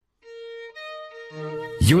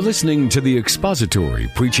You're listening to the expository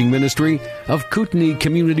preaching ministry of Kootenai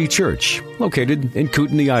Community Church, located in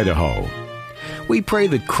Kootenai, Idaho. We pray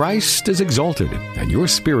that Christ is exalted and your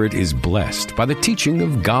spirit is blessed by the teaching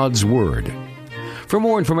of God's Word. For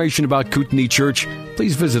more information about Kootenai Church,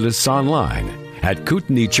 please visit us online at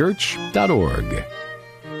kootenaichurch.org.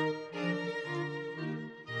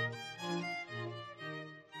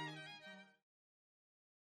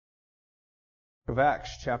 Of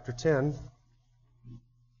Acts chapter 10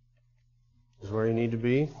 is where you need to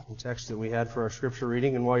be, the text that we had for our scripture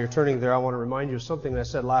reading. And while you're turning there, I want to remind you of something that I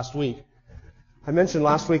said last week. I mentioned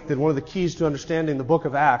last week that one of the keys to understanding the book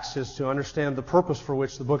of Acts is to understand the purpose for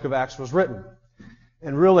which the book of Acts was written.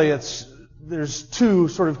 And really there's two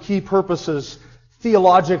sort of key purposes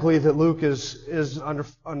theologically that Luke is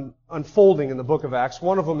unfolding in the book of Acts.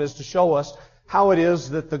 One of them is to show us how it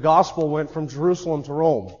is that the gospel went from Jerusalem to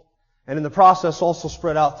Rome, and in the process also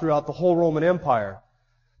spread out throughout the whole Roman Empire.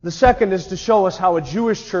 The second is to show us how a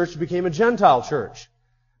Jewish church became a Gentile church,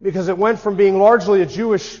 because it went from being largely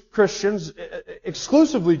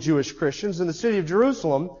exclusively Jewish Christians in the city of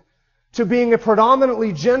Jerusalem, to being a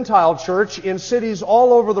predominantly Gentile church in cities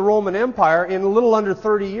all over the Roman Empire in a little under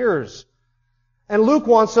 30 years. And Luke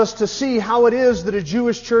wants us to see how it is that a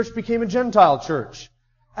Jewish church became a Gentile church.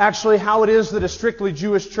 Actually, how it is that a strictly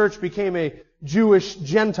Jewish church became a Jewish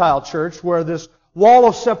Gentile church, where this wall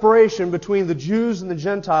of separation between the Jews and the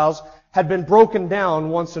Gentiles had been broken down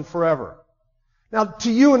once and forever. Now,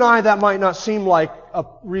 to you and I, that might not seem like a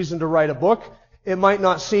reason to write a book. It might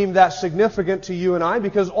not seem that significant to you and I,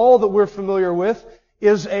 because all that we're familiar with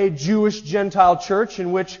is a Jewish Gentile church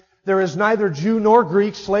in which there is neither Jew nor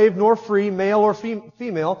Greek, slave nor free, male or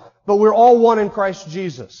female, but we're all one in Christ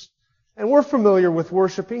Jesus. And we're familiar with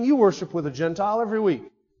worshiping. You worship with a Gentile every week.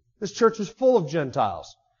 This church is full of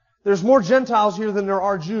Gentiles. There's more Gentiles here than there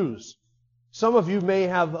are Jews. Some of you may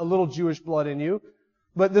have a little Jewish blood in you,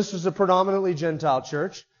 but this is a predominantly Gentile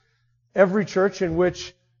church. Every church in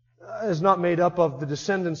which is not made up of the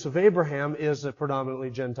descendants of Abraham is a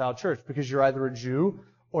predominantly Gentile church, because you're either a Jew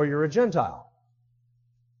or you're a Gentile.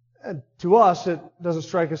 And to us, it doesn't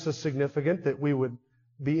strike us as significant that we would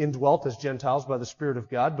be indwelt as Gentiles by the Spirit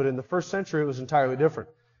of God, but in the first century it was entirely different.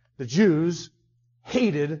 The Jews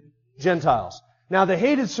hated Gentiles. Now, they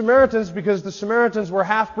hated Samaritans because the Samaritans were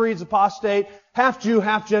half-breeds, apostate, half-Jew,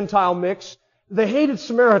 half-Gentile mix. They hated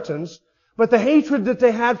Samaritans, but the hatred that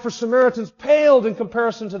they had for Samaritans paled in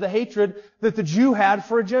comparison to the hatred that the Jew had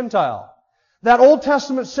for a Gentile. That Old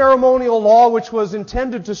Testament ceremonial law, which was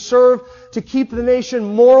intended to serve to keep the nation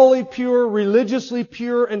morally pure, religiously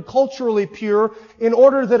pure, and culturally pure, in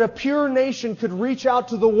order that a pure nation could reach out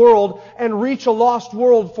to the world and reach a lost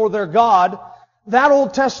world for their God, that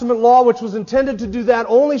Old Testament law, which was intended to do that,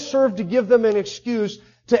 only served to give them an excuse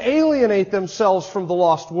to alienate themselves from the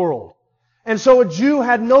lost world. And so a Jew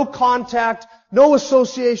had no contact, no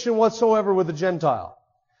association whatsoever with a Gentile.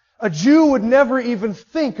 A Jew would never even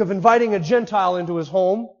think of inviting a Gentile into his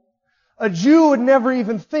home. A Jew would never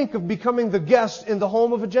even think of becoming the guest in the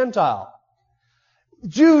home of a Gentile.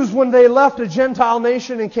 Jews, when they left a Gentile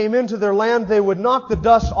nation and came into their land, they would knock the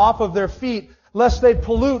dust off of their feet, lest they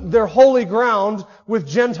pollute their holy ground with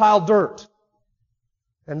Gentile dirt.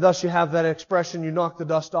 And thus you have that expression, you knock the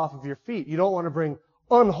dust off of your feet. You don't want to bring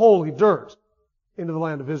unholy dirt into the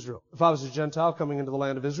land of Israel. If I was a Gentile coming into the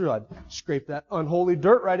land of Israel, I'd scrape that unholy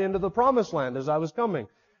dirt right into the promised land as I was coming.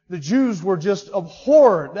 The Jews were just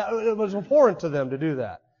abhorrent. It was abhorrent to them to do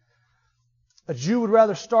that. A Jew would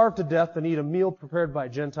rather starve to death than eat a meal prepared by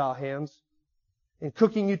Gentile hands. And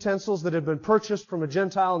cooking utensils that had been purchased from a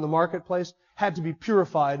Gentile in the marketplace had to be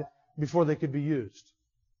purified before they could be used.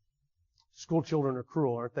 School children are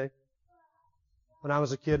cruel, aren't they? When I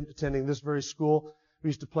was a kid attending this very school, we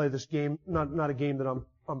used to play this game, not a game that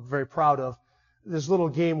I'm very proud of. This little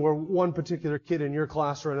game where one particular kid in your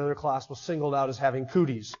class or another class was singled out as having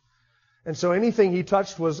cooties. And so anything he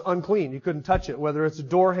touched was unclean. You couldn't touch it, whether it's a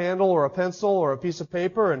door handle or a pencil or a piece of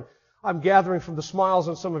paper. And I'm gathering from the smiles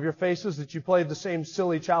on some of your faces that you played the same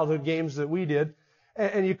silly childhood games that we did.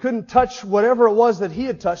 And you couldn't touch whatever it was that he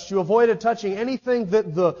had touched. You avoided touching anything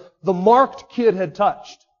that the marked kid had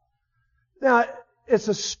touched. Now, it's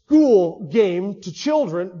a school game to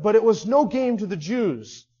children, but it was no game to the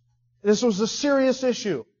Jews. This was a serious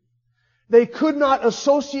issue. They could not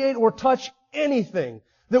associate or touch anything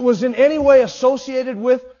that was in any way associated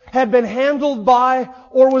with, had been handled by,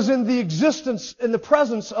 or was in the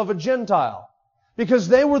presence of a Gentile. Because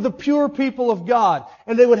they were the pure people of God,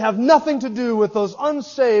 and they would have nothing to do with those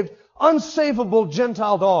unsaved, unsavable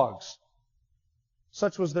Gentile dogs.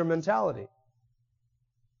 Such was their mentality.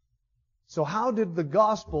 So how did the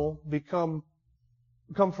gospel become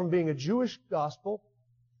come from being a Jewish gospel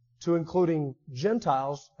to including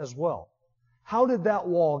Gentiles as well. How did that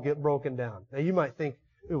wall get broken down? Now you might think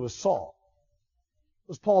it was Saul. It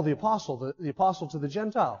was Paul the apostle to the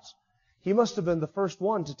Gentiles. He must have been the first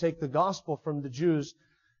one to take the gospel from the Jews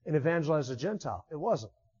and evangelize the Gentile. It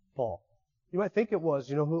wasn't Paul. You might think it was.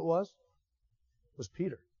 You know who it was? It was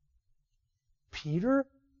Peter. Peter?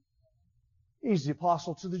 He's the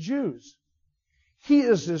apostle to the Jews. He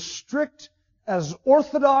is as strict, as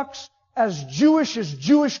orthodox, as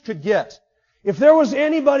Jewish could get. If there was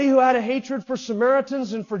anybody who had a hatred for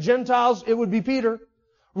Samaritans and for Gentiles, it would be Peter.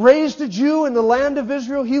 Raised a Jew in the land of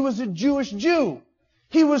Israel, he was a Jewish Jew.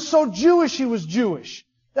 He was so Jewish, he was Jewish.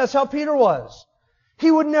 That's how Peter was.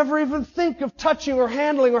 He would never even think of touching or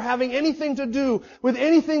handling or having anything to do with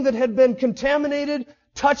anything that had been contaminated,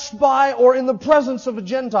 touched by, or in the presence of a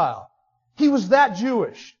Gentile. He was that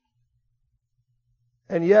Jewish.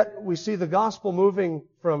 And yet, we see the gospel moving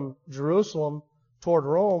from Jerusalem toward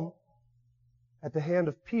Rome at the hand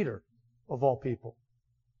of Peter, of all people.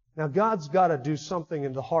 Now, God's got to do something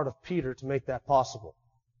in the heart of Peter to make that possible.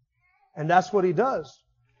 And that's what He does.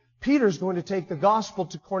 Peter's going to take the gospel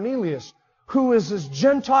to Cornelius, who is as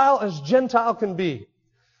Gentile can be.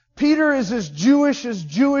 Peter is as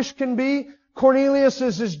Jewish can be. Cornelius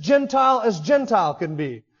is as Gentile can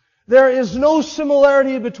be. There is no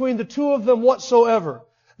similarity between the two of them whatsoever.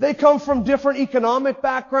 They come from different economic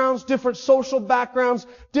backgrounds, different social backgrounds,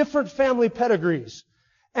 different family pedigrees.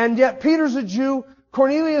 And yet Peter's a Jew,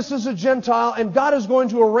 Cornelius is a Gentile, and God is going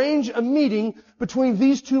to arrange a meeting between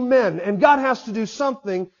these two men. And God has to do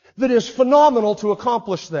something that is phenomenal to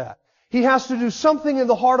accomplish that. He has to do something in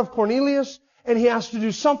the heart of Cornelius, and He has to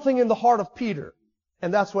do something in the heart of Peter.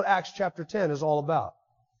 And that's what Acts chapter 10 is all about.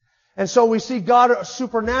 And so we see God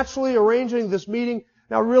supernaturally arranging this meeting.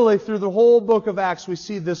 Now really, through the whole book of Acts, we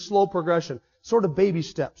see this slow progression, sort of baby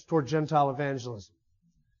steps toward Gentile evangelism.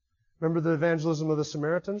 Remember the evangelism of the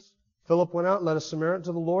Samaritans? Philip went out and led a Samaritan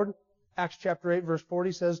to the Lord. Acts chapter 8 verse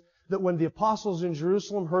 40 says that when the apostles in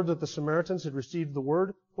Jerusalem heard that the Samaritans had received the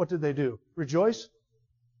word, what did they do? Rejoice?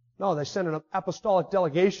 No, they sent an apostolic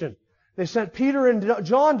delegation. They sent Peter and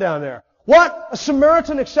John down there. What? A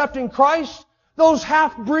Samaritan accepting Christ? Those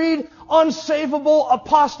half-breed, unsavable,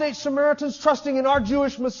 apostate Samaritans trusting in our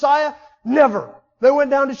Jewish Messiah? Never. They went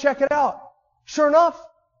down to check it out. Sure enough,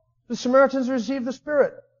 the Samaritans received the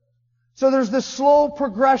Spirit. So there's this slow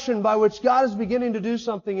progression by which God is beginning to do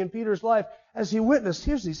something in Peter's life as he witnessed,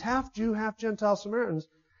 here's these half-Jew, half-Gentile Samaritans,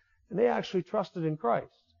 and they actually trusted in Christ.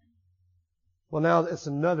 Well, now it's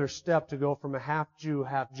another step to go from a half-Jew,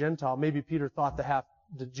 half-Gentile. Maybe Peter thought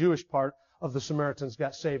the Jewish part of the Samaritans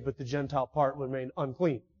got saved, but the Gentile part remained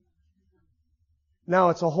unclean. Now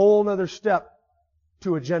it's a whole other step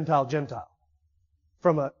to a Gentile,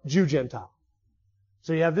 from a Jew-Gentile.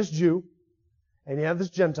 So you have this Jew, and you have this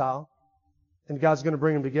Gentile, and God's going to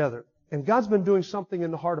bring them together. And God's been doing something in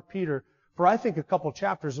the heart of Peter for, I think, a couple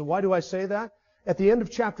chapters. And why do I say that? At the end of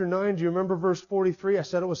chapter 9, do you remember verse 43? I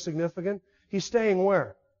said it was significant. He's staying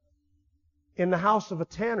where? In the house of a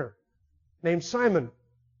tanner named Simon.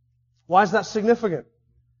 Why is that significant?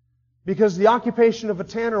 Because the occupation of a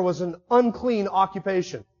tanner was an unclean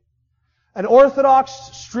occupation. An Orthodox,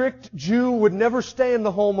 strict Jew would never stay in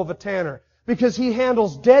the home of a tanner because he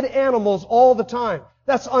handles dead animals all the time.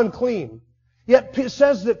 That's unclean. Yet it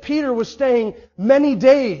says that Peter was staying many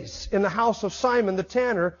days in the house of Simon the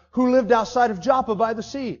tanner, who lived outside of Joppa by the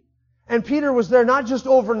sea. And Peter was there not just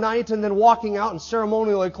overnight and then walking out and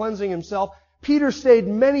ceremonially cleansing himself. Peter stayed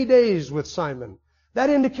many days with Simon. That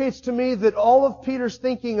indicates to me that all of Peter's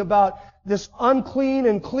thinking about this unclean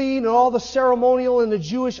and clean and all the ceremonial and the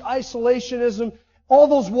Jewish isolationism, all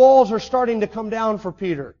those walls are starting to come down for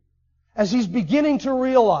Peter as he's beginning to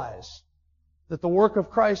realize that the work of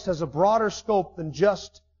Christ has a broader scope than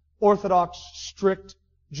just Orthodox, strict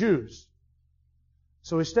Jews.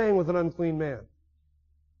 So he's staying with an unclean man.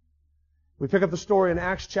 We pick up the story in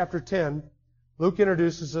Acts chapter 10. Luke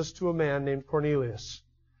introduces us to a man named Cornelius.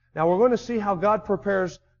 Now we're going to see how God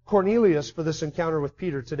prepares Cornelius for this encounter with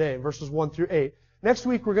Peter today, in verses 1 through 8. Next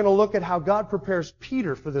week we're going to look at how God prepares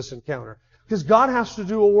Peter for this encounter, because God has to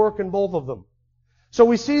do a work in both of them. So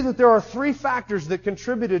we see that there are three factors that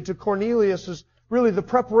contributed to Cornelius' really the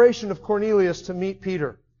preparation of Cornelius to meet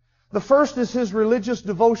Peter. The first is his religious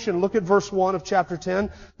devotion. Look at verse 1 of chapter 10.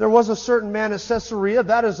 There was a certain man at Caesarea.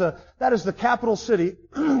 That is the capital city.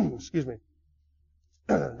 Excuse me.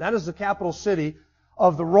 That is the capital city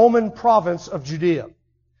of the Roman province of Judea.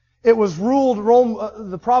 It was ruled,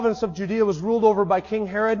 the province of Judea was ruled over by King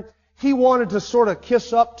Herod. He wanted to sort of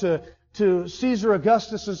kiss up to to Caesar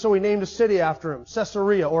Augustus, and so he named a city after him,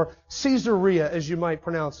 Caesarea, or Caesarea as you might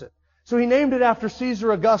pronounce it. So he named it after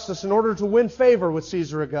Caesar Augustus in order to win favor with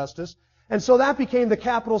Caesar Augustus. And so that became the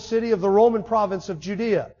capital city of the Roman province of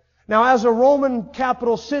Judea. Now, as a Roman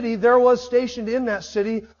capital city, there was stationed in that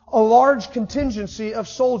city a large contingency of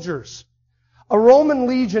soldiers. A Roman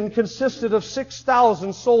legion consisted of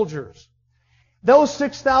 6,000 soldiers. Those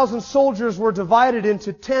 6,000 soldiers were divided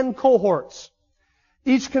into 10 cohorts,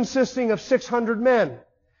 each consisting of 600 men.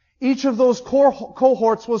 Each of those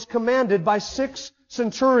cohorts was commanded by 6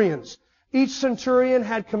 centurions. Each centurion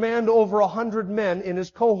had command over 100 men in his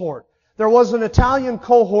cohort. There was an Italian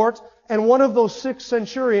cohort, and one of those 6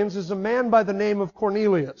 centurions is a man by the name of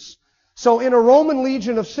Cornelius. So in a Roman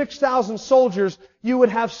legion of 6,000 soldiers, you would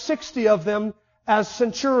have 60 of them as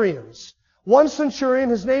centurions. One centurion,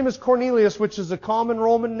 his name is Cornelius, which is a common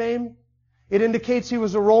Roman name. It indicates he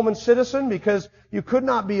was a Roman citizen because you could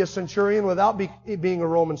not be a centurion without being a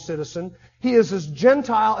Roman citizen. He is as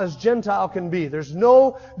Gentile can be. There's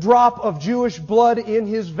no drop of Jewish blood in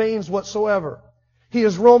his veins whatsoever. He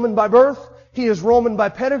is Roman by birth. He is Roman by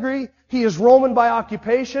pedigree. He is Roman by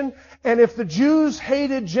occupation. And if the Jews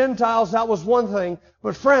hated Gentiles, that was one thing.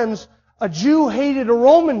 But friends, a Jew hated a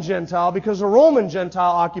Roman Gentile because a Roman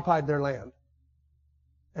Gentile occupied their land.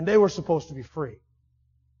 And they were supposed to be free.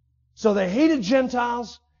 So they hated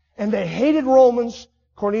Gentiles and they hated Romans.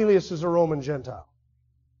 Cornelius is a Roman Gentile.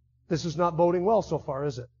 This is not boding well so far,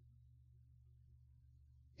 is it?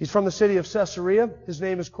 He's from the city of Caesarea. His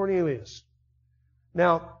name is Cornelius.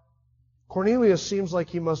 Now, Cornelius seems like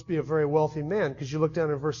he must be a very wealthy man, because you look down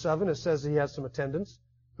in verse 7, it says that he has some attendants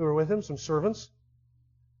who are with him, some servants.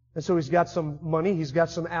 And so he's got some money, he's got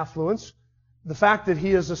some affluence. The fact that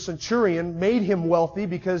he is a centurion made him wealthy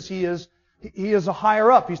because he is a higher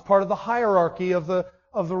up. He's part of the hierarchy of the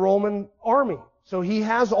Roman army. So he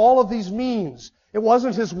has all of these means. It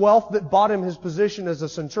wasn't his wealth that bought him his position as a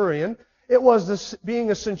centurion. It was this being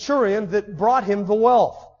a centurion that brought him the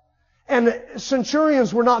wealth. And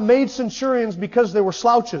centurions were not made centurions because they were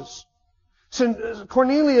slouches.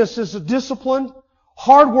 Cornelius is a disciplined,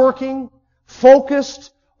 hardworking,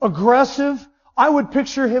 focused, aggressive. I would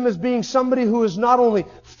picture him as being somebody who is not only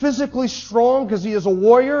physically strong because he is a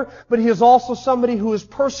warrior, but he is also somebody who is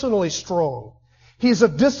personally strong. He's a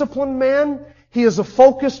disciplined man. He is a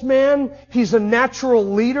focused man. He's a natural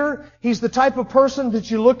leader. He's the type of person that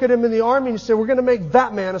you look at him in the army and you say, we're going to make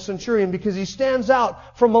that man a centurion because he stands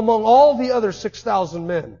out from among all the other 6,000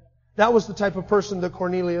 men. That was the type of person that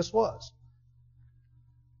Cornelius was.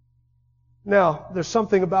 Now, there's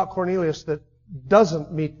something about Cornelius that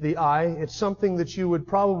doesn't meet the eye. It's something that you would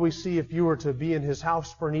probably see if you were to be in his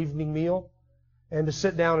house for an evening meal and to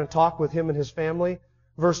sit down and talk with him and his family.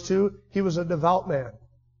 Verse 2, he was a devout man.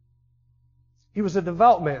 He was a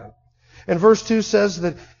devout man. And verse 2 says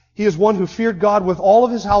that he is one who feared God with all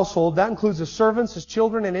of his household. That includes his servants, his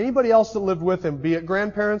children, and anybody else that lived with him, be it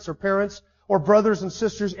grandparents or parents or brothers and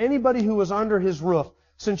sisters, anybody who was under his roof.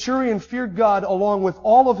 Centurion feared God along with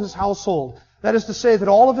all of his household. That is to say that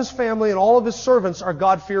all of his family and all of his servants are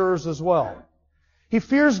God-fearers as well. He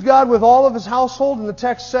fears God with all of his household, and the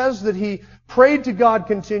text says that he prayed to God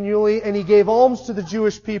continually and he gave alms to the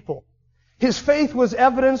Jewish people. His faith was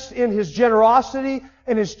evidenced in his generosity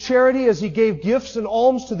and his charity as he gave gifts and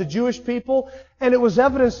alms to the Jewish people. And it was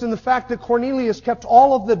evidenced in the fact that Cornelius kept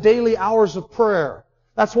all of the daily hours of prayer.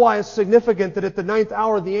 That's why it's significant that at the 9th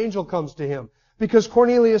hour the angel comes to him. Because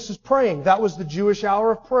Cornelius is praying. That was the Jewish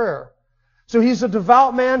hour of prayer. So he's a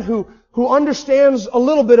devout man who understands a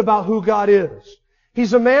little bit about who God is.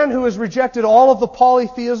 He's a man who has rejected all of the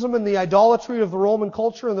polytheism and the idolatry of the Roman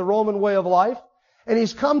culture and the Roman way of life. And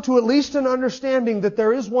he's come to at least an understanding that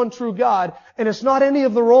there is one true God, and it's not any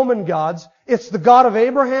of the Roman gods. It's the God of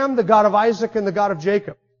Abraham, the God of Isaac, and the God of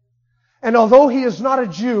Jacob. And although he is not a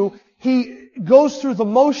Jew, he goes through the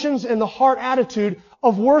motions and the heart attitude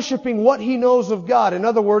of worshiping what he knows of God. In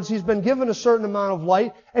other words, he's been given a certain amount of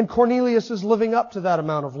light, and Cornelius is living up to that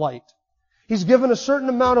amount of light. He's given a certain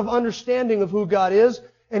amount of understanding of who God is,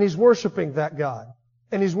 and he's worshiping that God.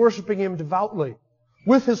 And he's worshiping Him devoutly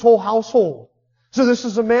with his whole household. So this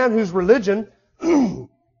is a man whose religion,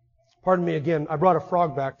 pardon me again, I brought a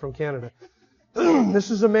frog back from Canada.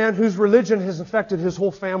 This is a man whose religion has affected his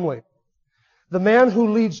whole family. The man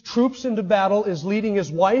who leads troops into battle is leading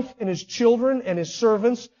his wife and his children and his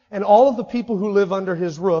servants and all of the people who live under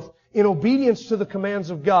his roof in obedience to the commands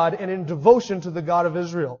of God and in devotion to the God of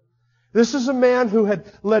Israel. This is a man who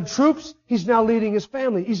had led troops. He's now leading his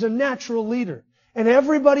family. He's a natural leader. And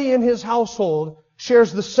everybody in his household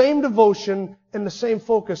shares the same devotion and the same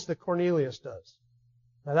focus that Cornelius does.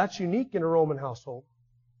 Now that's unique in a Roman household.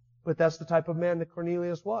 But that's the type of man that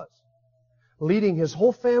Cornelius was, leading his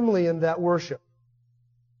whole family in that worship.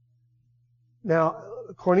 Now,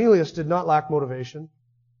 Cornelius did not lack motivation.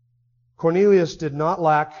 Cornelius did not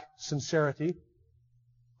lack sincerity.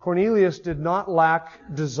 Cornelius did not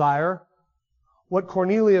lack desire. What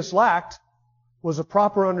Cornelius lacked was a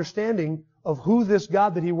proper understanding of who this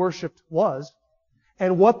God that he worshipped was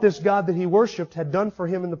and what this God that he worshipped had done for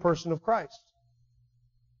him in the person of Christ.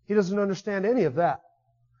 He doesn't understand any of that.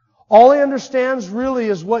 All he understands really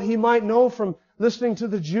is what he might know from listening to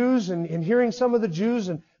the Jews and hearing some of the Jews,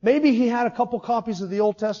 and maybe he had a couple copies of the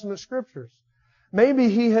Old Testament Scriptures. Maybe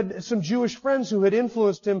he had some Jewish friends who had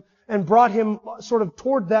influenced him and brought him sort of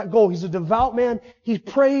toward that goal. He's a devout man. He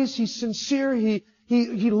prays. He's sincere.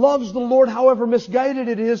 He loves the Lord, however misguided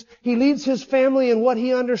it is. He leads his family in what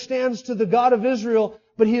he understands to the God of Israel,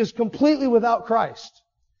 but he is completely without Christ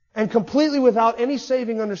and completely without any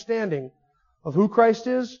saving understanding of who Christ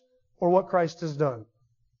is or what Christ has done.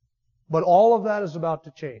 But all of that is about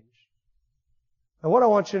to change. And what I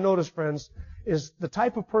want you to notice, friends, is the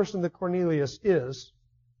type of person that Cornelius is,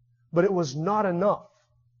 but it was not enough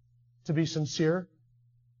to be sincere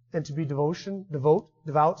and to be devout.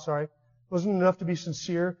 It wasn't enough to be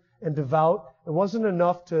sincere and devout. It wasn't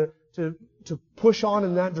enough to push on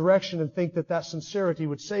in that direction and think that that sincerity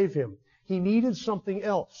would save him. He needed something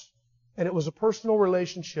else, and it was a personal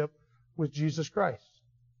relationship with Jesus Christ.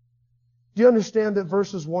 Do you understand that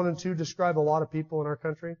verses 1 and 2 describe a lot of people in our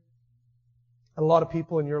country? A lot of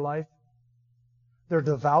people in your life? They're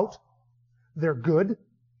devout. They're good.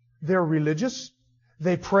 They're religious.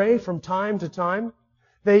 They pray from time to time.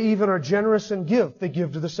 They even are generous and give. They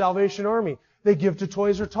give to the Salvation Army. They give to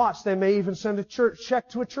Toys R Tots. They may even send a check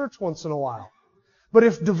to a church once in a while. But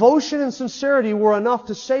if devotion and sincerity were enough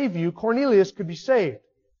to save you, Cornelius could be saved.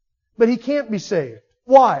 But he can't be saved.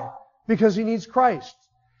 Why? Because he needs Christ.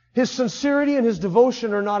 His sincerity and his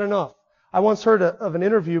devotion are not enough. I once heard of an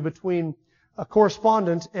interview between a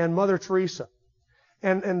correspondent and Mother Teresa.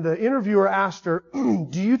 And the interviewer asked her,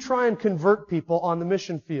 do you try and convert people on the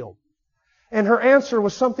mission field? And her answer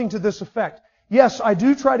was something to this effect. Yes, I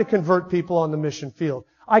do try to convert people on the mission field.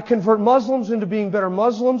 I convert Muslims into being better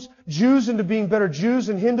Muslims, Jews into being better Jews,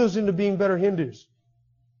 and Hindus into being better Hindus.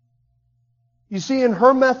 You see, in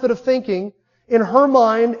her method of thinking, in her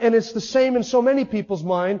mind, and it's the same in so many people's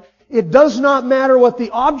mind, it does not matter what the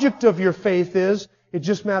object of your faith is, it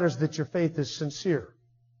just matters that your faith is sincere.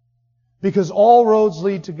 Because all roads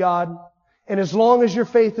lead to God, and as long as your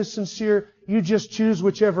faith is sincere, you just choose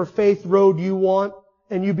whichever faith road you want,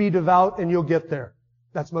 and you be devout, and you'll get there.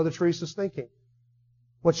 That's Mother Teresa's thinking.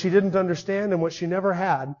 What she didn't understand and what she never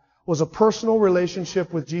had was a personal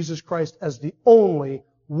relationship with Jesus Christ as the only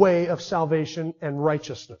way of salvation and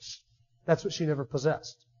righteousness. That's what she never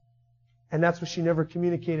possessed. And that's what she never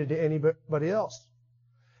communicated to anybody else.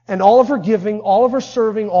 And all of her giving, all of her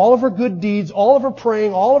serving, all of her good deeds, all of her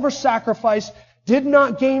praying, all of her sacrifice did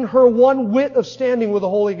not gain her one whit of standing with a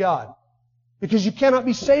holy God. Because you cannot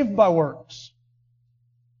be saved by works.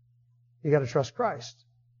 You got to trust Christ.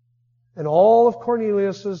 And all of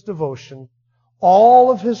Cornelius' devotion,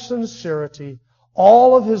 all of his sincerity,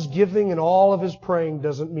 all of his giving and all of his praying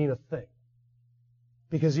doesn't mean a thing.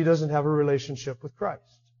 Because he doesn't have a relationship with Christ.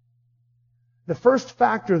 The first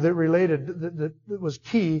factor that was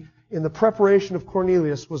key in the preparation of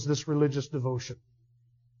Cornelius was this religious devotion.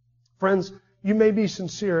 Friends, you may be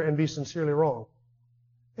sincere and be sincerely wrong.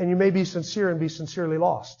 And you may be sincere and be sincerely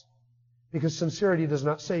lost. Because sincerity does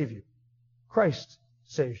not save you. Christ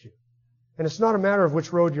saves you. And it's not a matter of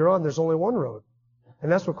which road you're on. There's only one road.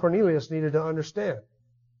 And that's what Cornelius needed to understand.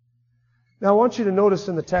 Now I want you to notice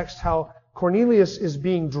in the text how Cornelius is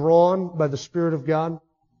being drawn by the Spirit of God.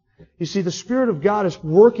 You see, the Spirit of God is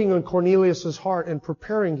working on Cornelius' heart and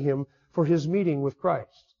preparing him for his meeting with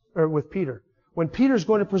Christ, or with Peter. When Peter's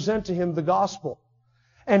going to present to him the gospel.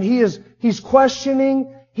 And he's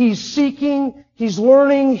questioning, he's seeking, he's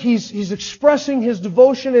learning, he's expressing his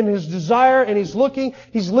devotion and his desire, and he's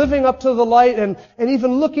living up to the light and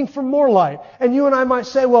even looking for more light. And you and I might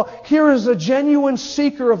say, well, here is a genuine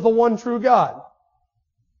seeker of the one true God.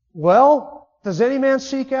 Well, does any man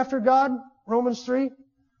seek after God? Romans 3?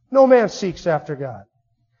 No man seeks after God.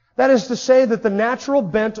 That is to say that the natural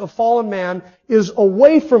bent of fallen man is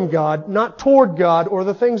away from God, not toward God or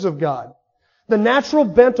the things of God. The natural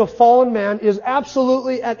bent of fallen man is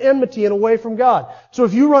absolutely at enmity and away from God. So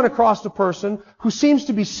if you run across a person who seems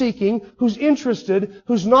to be seeking, who's interested,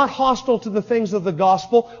 who's not hostile to the things of the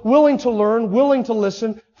gospel, willing to learn, willing to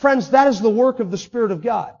listen, friends, that is the work of the Spirit of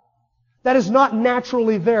God. That is not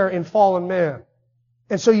naturally there in fallen man.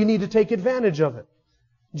 And so you need to take advantage of it.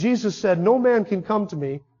 Jesus said, no man can come to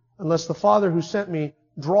me unless the Father who sent me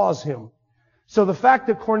draws him. So the fact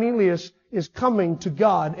that Cornelius is coming to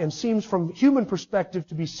God and seems from human perspective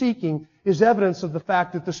to be seeking is evidence of the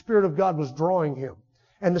fact that the Spirit of God was drawing him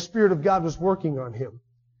and the Spirit of God was working on him.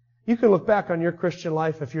 You can look back on your Christian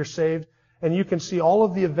life if you're saved, and you can see all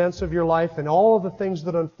of the events of your life and all of the things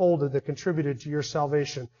that unfolded that contributed to your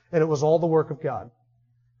salvation, and it was all the work of God.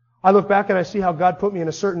 I look back and I see how God put me in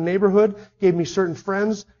a certain neighborhood, gave me certain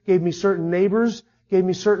friends, gave me certain neighbors, gave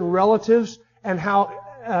me certain relatives, and how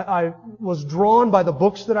I was drawn by the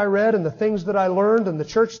books that I read and the things that I learned and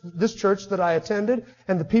this church that I attended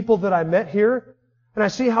and the people that I met here. And I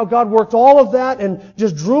see how God worked all of that and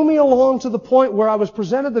just drew me along to the point where I was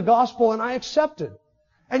presented the gospel and I accepted.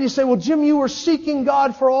 And you say, well, Jim, you were seeking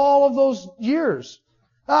God for all of those years.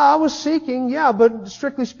 I was seeking, yeah, but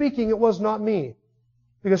strictly speaking, it was not me.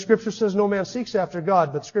 Because Scripture says no man seeks after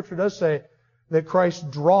God, but Scripture does say that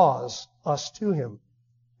Christ draws us to Him.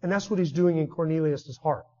 And that's what He's doing in Cornelius'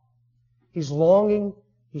 heart. He's longing,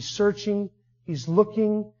 he's searching, he's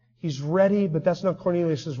looking, he's ready, but that's not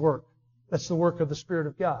Cornelius' work. That's the work of the Spirit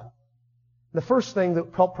of God. The first thing that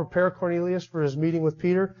helped prepare Cornelius for his meeting with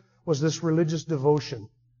Peter was this religious devotion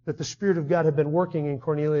that the Spirit of God had been working in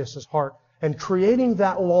Cornelius' heart and creating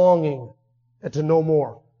that longing to know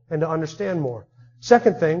more and to understand more.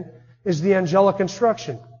 Second thing is the angelic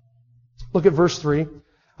instruction. Look at verse 3.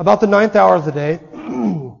 About the 9th hour of the day,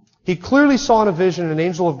 he clearly saw in a vision an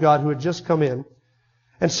angel of God who had just come in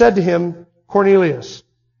and said to him, Cornelius.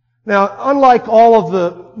 Now, unlike all of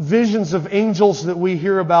the visions of angels that we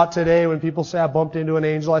hear about today, when people say, I bumped into an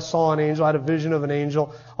angel, I saw an angel, I had a vision of an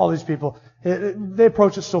angel, all these people, they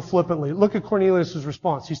approach it so flippantly. Look at Cornelius'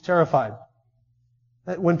 response. He's terrified.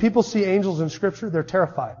 When people see angels in Scripture, they're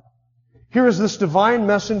terrified. Here is this divine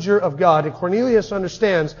messenger of God, and Cornelius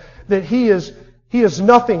understands that he is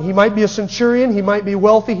nothing. He might be a centurion, he might be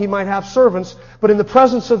wealthy, he might have servants, but in the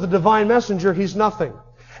presence of the divine messenger, he's nothing.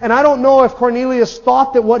 And I don't know if Cornelius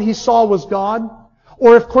thought that what he saw was God,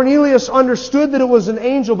 or if Cornelius understood that it was an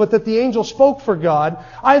angel, but that the angel spoke for God.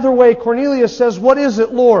 Either way, Cornelius says, what is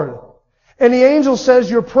it, Lord? And the angel says,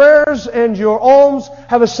 your prayers and your alms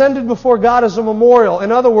have ascended before God as a memorial.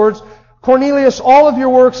 In other words, Cornelius, all of your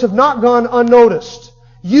works have not gone unnoticed.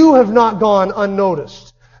 You have not gone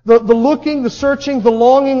unnoticed. The looking, the searching, the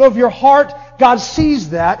longing of your heart, God sees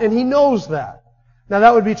that and He knows that. Now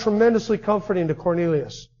that would be tremendously comforting to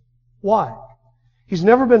Cornelius. Why? He's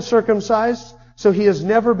never been circumcised, so he has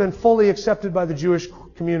never been fully accepted by the Jewish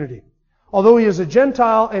community. Although he is a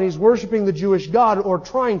Gentile and he's worshiping the Jewish God, or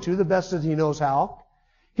trying to, the best that he knows how,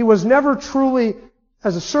 he was never truly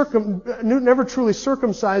never truly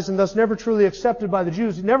circumcised and thus never truly accepted by the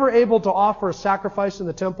Jews. Never able to offer a sacrifice in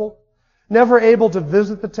the temple. Never able to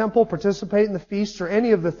visit the temple, participate in the feasts, or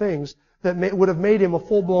any of the things that would have made him a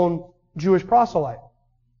full-blown Jewish proselyte.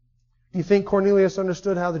 Do you think Cornelius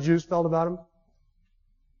understood how the Jews felt about him?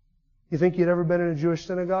 You think he'd ever been in a Jewish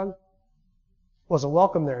synagogue? Wasn't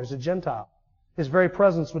welcome there as a Gentile. His very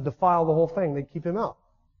presence would defile the whole thing. They'd keep him out.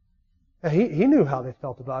 And he knew how they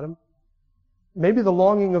felt about him. Maybe the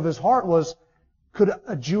longing of his heart was, could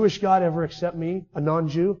a Jewish God ever accept me, a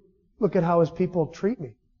non-Jew? Look at how his people treat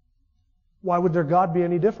me. Why would their God be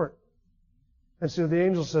any different? And so the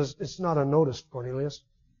angel says, it's not unnoticed, Cornelius.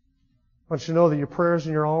 I want you to know that your prayers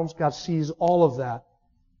and your alms, God sees all of that.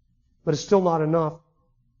 But it's still not enough.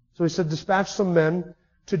 So he said, dispatch some men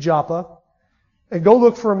to Joppa and go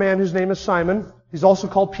look for a man whose name is Simon. He's also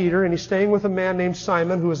called Peter, and he's staying with a man named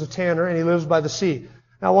Simon who is a tanner, and he lives by the sea.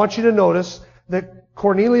 Now I want you to notice that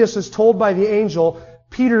Cornelius is told by the angel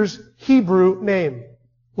Peter's Hebrew name.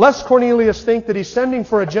 Lest Cornelius think that he's sending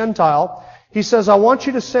for a Gentile, he says, I want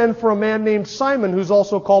you to send for a man named Simon who's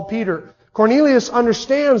also called Peter. Cornelius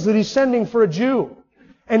understands that he's sending for a Jew.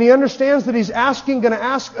 And he understands that he's going to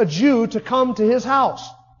ask a Jew to come to his house.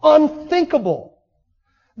 Unthinkable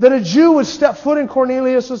that a Jew would step foot in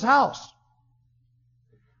Cornelius' house.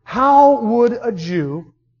 How would a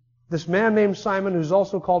Jew, this man named Simon who's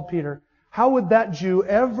also called Peter, how would that Jew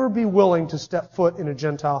ever be willing to step foot in a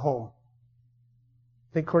Gentile home?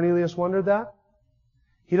 Think Cornelius wondered that?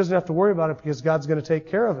 He doesn't have to worry about it because God's going to take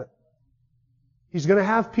care of it. He's going to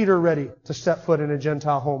have Peter ready to step foot in a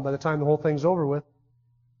Gentile home by the time the whole thing's over with.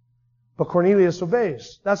 But Cornelius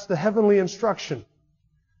obeys. That's the heavenly instruction.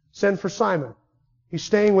 Send for Simon. He's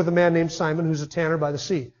staying with a man named Simon who's a tanner by the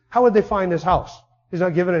sea. How would they find his house? He's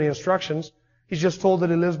not given any instructions. He's just told that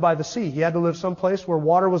he lives by the sea. He had to live someplace where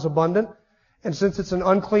water was abundant. And since it's an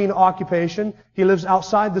unclean occupation, he lives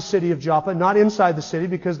outside the city of Joppa, not inside the city,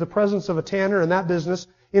 because the presence of a tanner in that business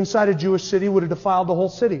inside a Jewish city would have defiled the whole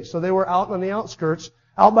city. So they were out on the outskirts.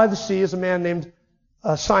 Out by the sea is a man named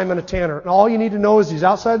Simon a tanner. And all you need to know is he's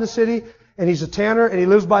outside the city, and he's a tanner, and he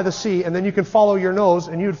lives by the sea, and then you can follow your nose,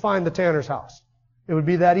 and you'd find the tanner's house. It would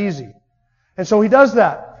be that easy. And so he does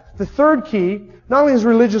that. The third key, not only his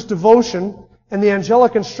religious devotion and the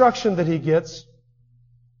angelic instruction that he gets,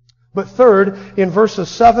 but third, in verses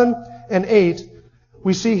 7 and 8,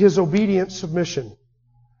 we see his obedient submission.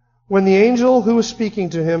 When the angel who was speaking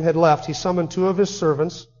to him had left, he summoned 2 of his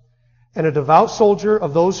servants and a devout soldier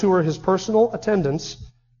of those who were his personal attendants,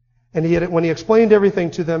 and when he explained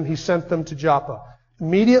everything to them, he sent them to Joppa.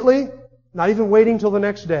 Immediately, not even waiting till the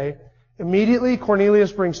next day, immediately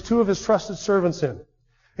Cornelius brings 2 of his trusted servants in.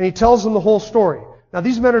 And he tells them the whole story. Now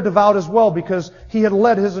these men are devout as well because he had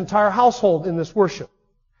led his entire household in this worship.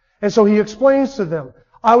 And so he explains to them,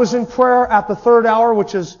 I was in prayer at the 3rd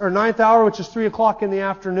hour, ninth hour, which is 3 o'clock in the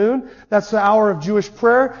afternoon. That's the hour of Jewish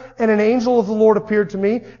prayer. And an angel of the Lord appeared to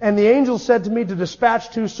me. And the angel said to me to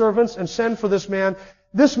dispatch 2 servants and send for this man.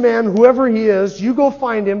 This man, whoever he is, you go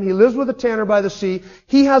find him. He lives with a tanner by the sea.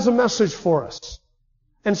 He has a message for us.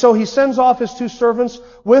 And so he sends off his 2 servants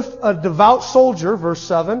with a devout soldier, verse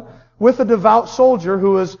 7, with a devout soldier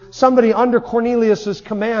who is somebody under Cornelius'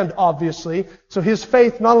 command, obviously. So his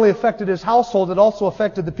faith not only affected his household, it also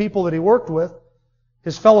affected the people that he worked with,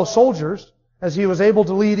 his fellow soldiers, as he was able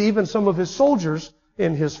to lead even some of his soldiers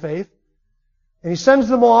in his faith. And he sends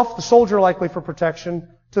them off, the soldier likely for protection,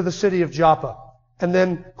 to the city of Joppa. And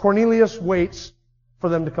then Cornelius waits for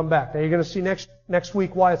them to come back. Now you're going to see next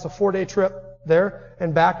week why it's a 4-day trip there,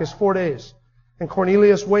 and back is 4 days. And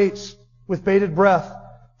Cornelius waits with bated breath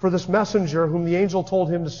for this messenger whom the angel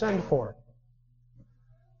told him to send for.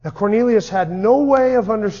 Now Cornelius had no way of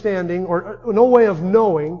understanding or no way of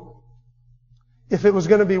knowing if it was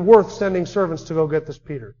going to be worth sending servants to go get this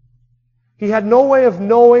Peter. He had no way of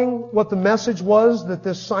knowing what the message was that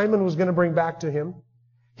this Simon was going to bring back to him.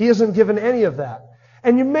 He isn't given any of that.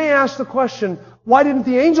 And you may ask the question, why didn't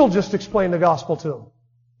the angel just explain the gospel to him?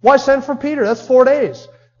 Why send for Peter? That's 4 days.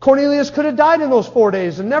 Cornelius could have died in those 4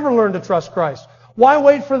 days and never learned to trust Christ. Why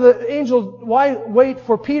wait for the angel? Why wait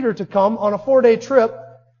for Peter to come on a 4-day trip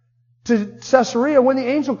to Caesarea when the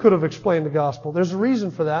angel could have explained the gospel? There's a reason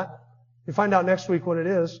for that. You find out next week what it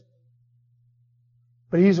is.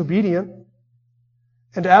 But he's obedient.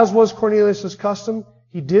 And as was Cornelius' custom,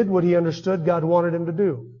 he did what he understood God wanted him to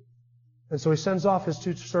do. And so he sends off his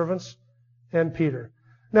 2 servants and Peter.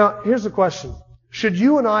 Now, here's the question. Should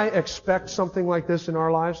you and I expect something like this in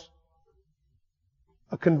our lives?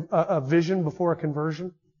 A vision before a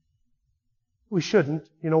conversion? We shouldn't.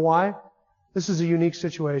 You know why? This is a unique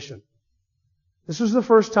situation. This is the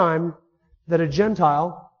first time that a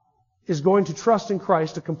Gentile is going to trust in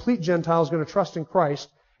Christ, a complete Gentile is going to trust in Christ,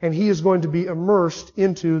 and he is going to be immersed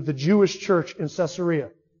into the Jewish church in Caesarea.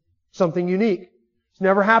 Something unique. It's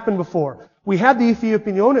never happened before. We had the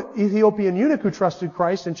Ethiopian eunuch who trusted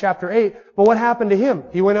Christ in chapter 8, but what happened to him?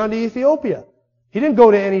 He went on to Ethiopia. He didn't go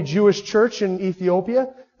to any Jewish church in Ethiopia.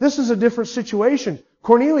 This is a different situation.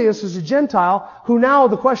 Cornelius is a Gentile who now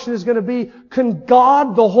the question is going to be, can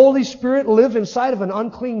God, the Holy Spirit, live inside of an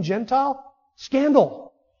unclean Gentile?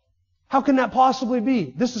 Scandal. How can that possibly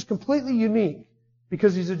be? This is completely unique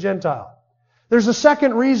because he's a Gentile. There's a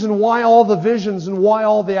second reason why all the visions and why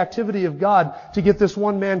all the activity of God to get this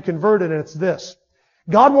one man converted, and it's this.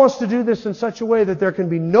 God wants to do this in such a way that there can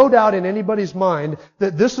be no doubt in anybody's mind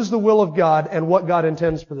that this is the will of God and what God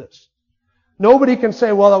intends for this. Nobody can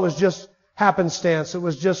say, well, it was just happenstance, it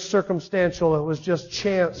was just circumstantial, it was just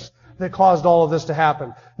chance that caused all of this to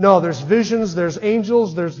happen. No, there's visions, there's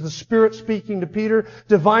angels, there's the Spirit speaking to Peter,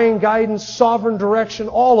 divine guidance, sovereign direction,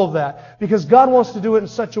 all of that. Because God wants to do it in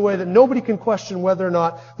such a way that nobody can question whether or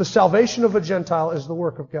not the salvation of a Gentile is the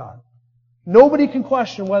work of God. Nobody can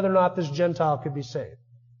question whether or not this Gentile could be saved.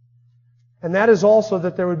 And that is also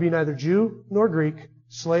that there would be neither Jew nor Greek,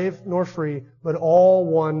 slave nor free, but all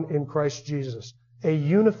one in Christ Jesus. A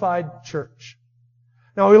unified church.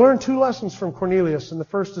 Now we learn 2 lessons from Cornelius, and the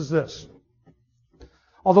first is this.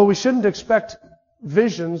 Although we shouldn't expect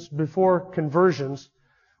visions before conversions,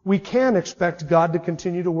 we can expect God to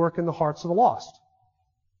continue to work in the hearts of the lost.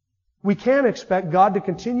 We can expect God to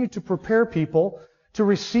continue to prepare people to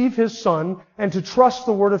receive His Son and to trust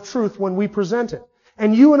the word of truth when we present it.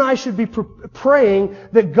 And you and I should be praying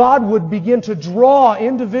that God would begin to draw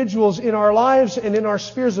individuals in our lives and in our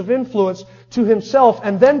spheres of influence to Himself,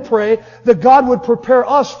 and then pray that God would prepare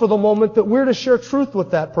us for the moment that we're to share truth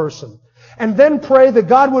with that person. And then pray that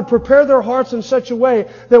God would prepare their hearts in such a way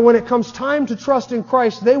that when it comes time to trust in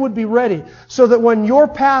Christ, they would be ready. So that when your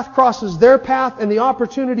path crosses their path and the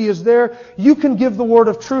opportunity is there, you can give the word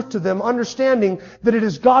of truth to them, understanding that it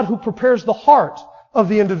is God who prepares the heart of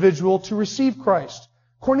the individual to receive Christ.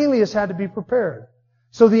 Cornelius had to be prepared.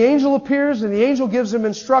 So the angel appears and the angel gives him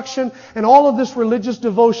instruction and all of this religious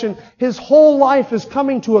devotion. His whole life is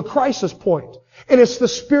coming to a crisis point. And it's the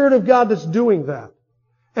Spirit of God that's doing that.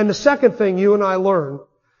 And the second thing you and I learn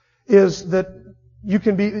is that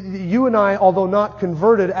you and I, although not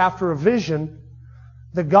converted after a vision,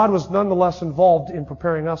 that God was nonetheless involved in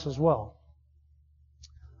preparing us as well.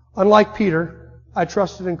 Unlike Peter, I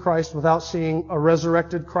trusted in Christ without seeing a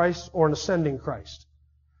resurrected Christ or an ascending Christ.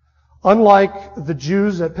 Unlike the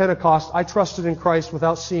Jews at Pentecost, I trusted in Christ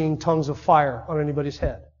without seeing tongues of fire on anybody's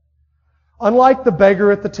head. Unlike the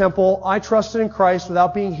beggar at the temple, I trusted in Christ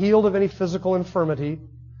without being healed of any physical infirmity.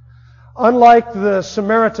 Unlike the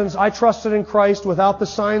Samaritans, I trusted in Christ without the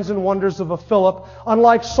signs and wonders of a Philip.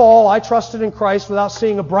 Unlike Saul, I trusted in Christ without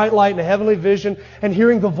seeing a bright light and a heavenly vision and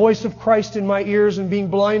hearing the voice of Christ in my ears and being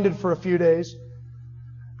blinded for a few days.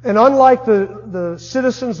 And unlike the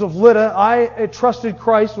citizens of Lydda, I trusted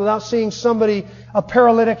Christ without seeing a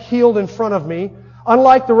paralytic healed in front of me.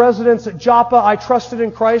 Unlike the residents at Joppa, I trusted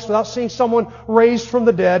in Christ without seeing someone raised from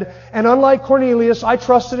the dead. And unlike Cornelius, I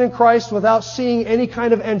trusted in Christ without seeing any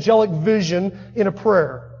kind of angelic vision in a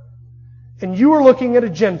prayer. And you are looking at a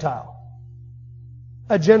Gentile.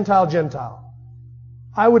 A Gentile.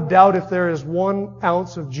 I would doubt if there is 1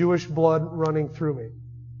 ounce of Jewish blood running through me.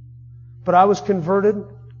 But I was converted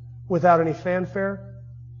without any fanfare,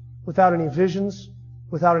 without any visions,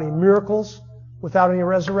 without any miracles, without any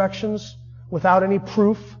resurrections, without any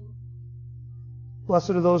proof.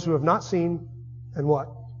 Blessed are those who have not seen and what?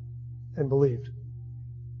 And believed.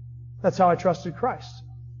 That's how I trusted Christ.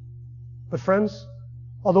 But friends,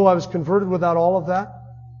 although I was converted without all of that,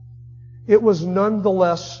 it was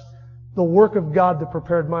nonetheless the work of God that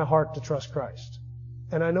prepared my heart to trust Christ.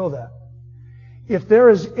 And I know that. If there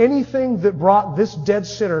is anything that brought this dead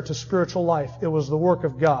sinner to spiritual life, it was the work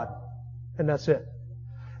of God. And that's it.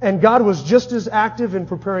 And God was just as active in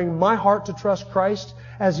preparing my heart to trust Christ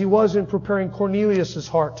as He was in preparing Cornelius'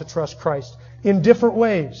 heart to trust Christ in different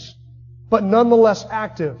ways, but nonetheless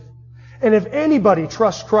active. And if anybody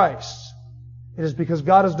trusts Christ, it is because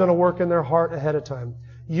God has done a work in their heart ahead of time.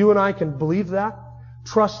 You and I can believe that,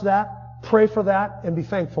 trust that, pray for that, and be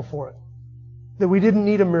thankful for it. That we didn't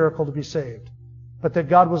need a miracle to be saved, but that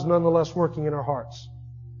God was nonetheless working in our hearts.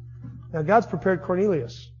 Now, God's prepared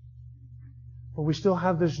Cornelius. But we still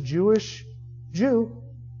have this Jewish Jew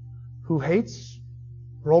who hates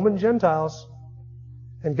Roman Gentiles,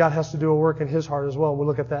 and God has to do a work in his heart as well. We'll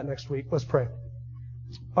look at that next week. Let's pray.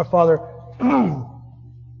 Our Father,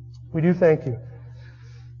 we do thank You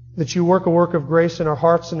that You work a work of grace in our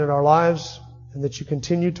hearts and in our lives, and that You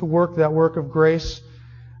continue to work that work of grace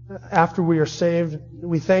after we are saved.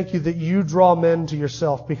 We thank You that You draw men to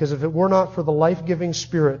Yourself, because if it were not for the life-giving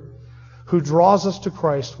Spirit who draws us to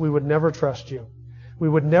Christ, we would never trust You. We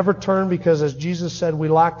would never turn, because as Jesus said, we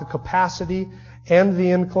lack the capacity and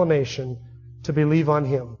the inclination to believe on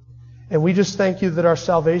Him. And we just thank You that our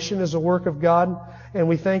salvation is a work of God, and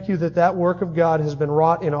we thank You that that work of God has been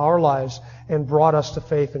wrought in our lives and brought us to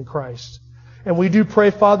faith in Christ. And we do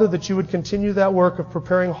pray, Father, that You would continue that work of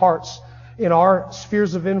preparing hearts in our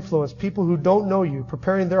spheres of influence, people who don't know You,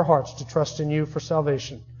 preparing their hearts to trust in You for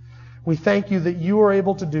salvation. We thank You that You are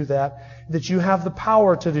able to do that You have the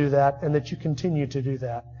power to do that, and that You continue to do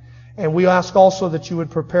that. And we ask also that You would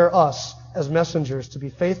prepare us as messengers to be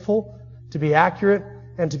faithful, to be accurate,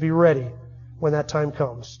 and to be ready when that time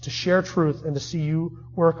comes, to share truth and to see You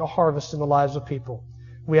work a harvest in the lives of people.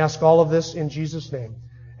 We ask all of this in Jesus' name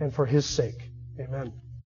and for His sake. Amen.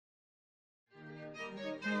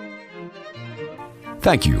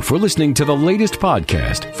 Thank you for listening to the latest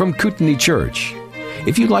podcast from Kootenai Church.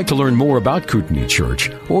 If you'd like to learn more about Kootenai Church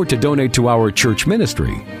or to donate to our church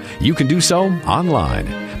ministry, you can do so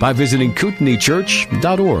online by visiting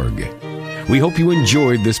kootenaichurch.org. We hope you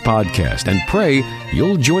enjoyed this podcast and pray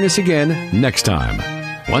you'll join us again next time.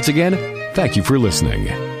 Once again, thank you for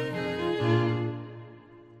listening.